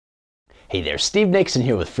Hey there, Steve Nixon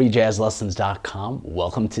here with Freejazzlessons.com.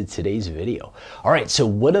 Welcome to today's video. All right, so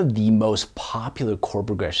one of the most popular chord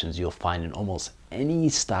progressions you'll find in almost any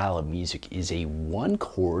style of music is a 1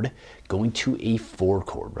 chord going to a 4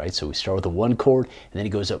 chord, right? So we start with a 1 chord and then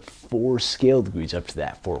it goes up 4 scale degrees up to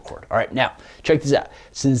that 4 chord. All right, now check this out.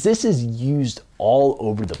 Since this is used all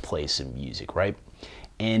over the place in music, right?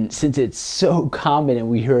 And since it's so common and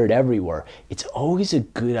we hear it everywhere, it's always a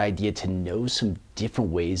good idea to know some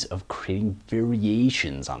different ways of creating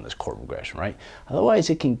variations on this chord progression, right?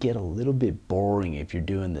 Otherwise, it can get a little bit boring if you're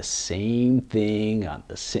doing the same thing on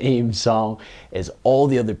the same song as all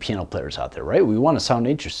the other piano players out there, right? We want to sound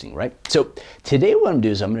interesting, right? So today what I'm going to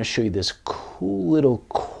do is I'm going to show you this cool little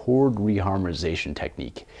chord reharmonization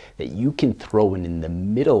technique that you can throw in the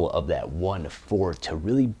middle of that 1-4 to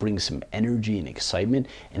really bring some energy and excitement,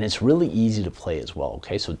 and it's really easy to play as well,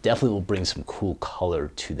 okay? So definitely will bring some cool color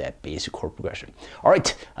to that basic chord progression. All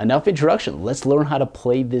right, enough introduction. Let's learn how to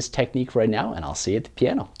play this technique right now, and I'll see you at the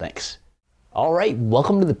piano. Thanks. All right,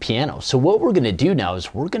 welcome to the piano. So what we're gonna do now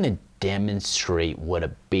is we're gonna demonstrate what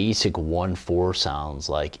a basic 1-4 sounds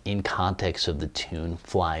like in context of the tune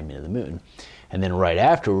Fly Me to the Moon. And then right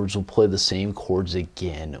afterwards, we'll play the same chords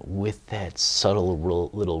again with that subtle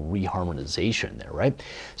little reharmonization there, right?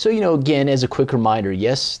 So, again, as a quick reminder,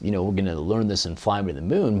 yes, we're going to learn this in Fly Me to the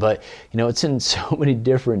Moon, but, it's in so many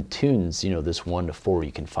different tunes, this 1-4.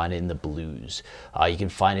 You can find it in the blues. You can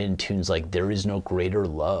find it in tunes like There Is No Greater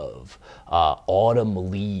Love, Autumn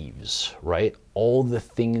Leaves, right? All the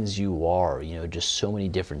Things You Are, just so many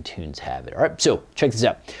different tunes have it. All right, so check this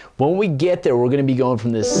out. When we get there, we're going to be going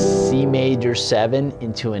from this C major 7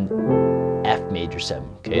 into an F major 7.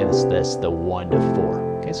 Okay, that's the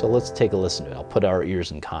 1-4. Okay, so let's take a listen to it. I'll put our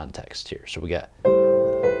ears in context here. So we got.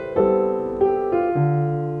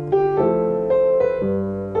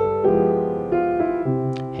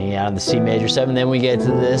 Hanging out on the C major 7, then we get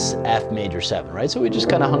to this F major 7, right? So we just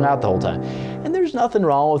kind of hung out the whole time. And there's nothing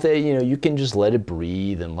wrong with it. You can just let it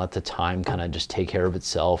breathe and let the time kind of just take care of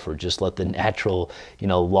itself, or just let the natural,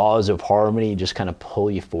 laws of harmony just kind of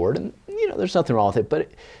pull you forward. And, there's nothing wrong with it. But,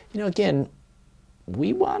 again,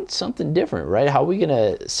 we want something different, right? How are we going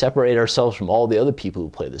to separate ourselves from all the other people who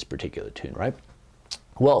play this particular tune, right?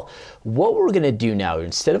 Well, what we're going to do now,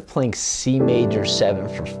 instead of playing C major 7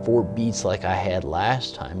 for 4 beats like I had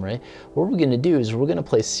last time, right? What we're going to do is we're going to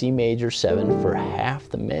play C major 7 for half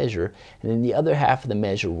the measure, and then the other half of the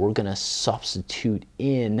measure we're going to substitute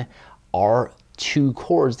in our 2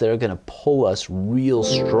 chords that are going to pull us real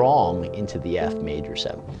strong into the F major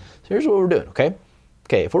 7. So here's what we're doing, okay?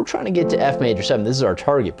 Okay, if we're trying to get to F major 7, this is our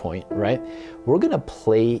target point, right? We're going to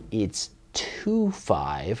play its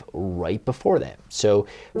 2-5 right before that. So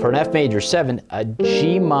for an F major 7, a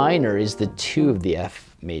G minor is the 2 of the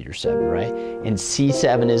F major 7, right? And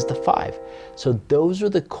C7 is the 5. So those are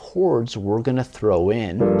the chords we're going to throw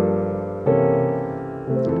in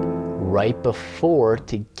right before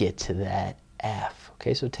to get to that F.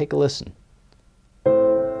 Okay, so take a listen.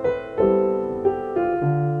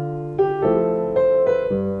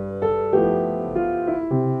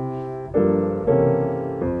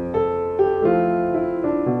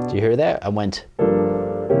 Do you hear that? I went,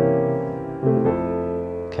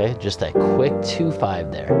 okay, just that quick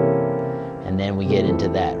 2-5 there. And then we get into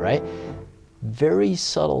that, right? Very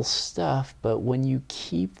subtle stuff, but when you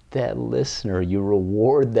keep that listener, you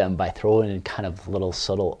reward them by throwing in kind of little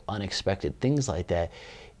subtle, unexpected things like that.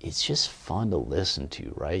 It's just fun to listen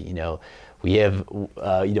to, right? We have,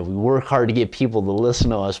 we work hard to get people to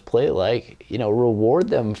listen to us play, like, reward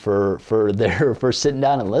them for sitting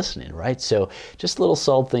down and listening, right? So just little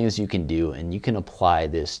subtle things you can do, and you can apply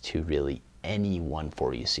this to really any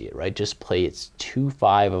 1-4 you see it, right? Just play its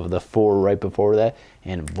 2-5 of the 4 right before that,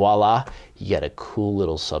 and voila, you got a cool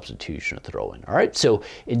little substitution to throw in. All right, so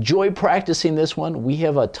enjoy practicing this one. We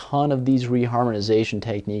have a ton of these reharmonization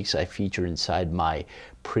techniques I feature inside my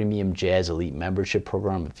Premium Jazz Elite membership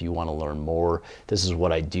program. If you want to learn more, this is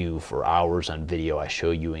what I do for hours on video. I show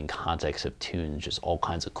you in context of tunes, just all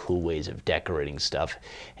kinds of cool ways of decorating stuff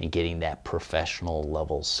and getting that professional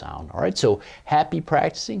level sound. All right, so happy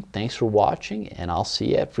practicing. Thanks for watching, and I'll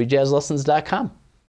see you at Freejazzlessons.com.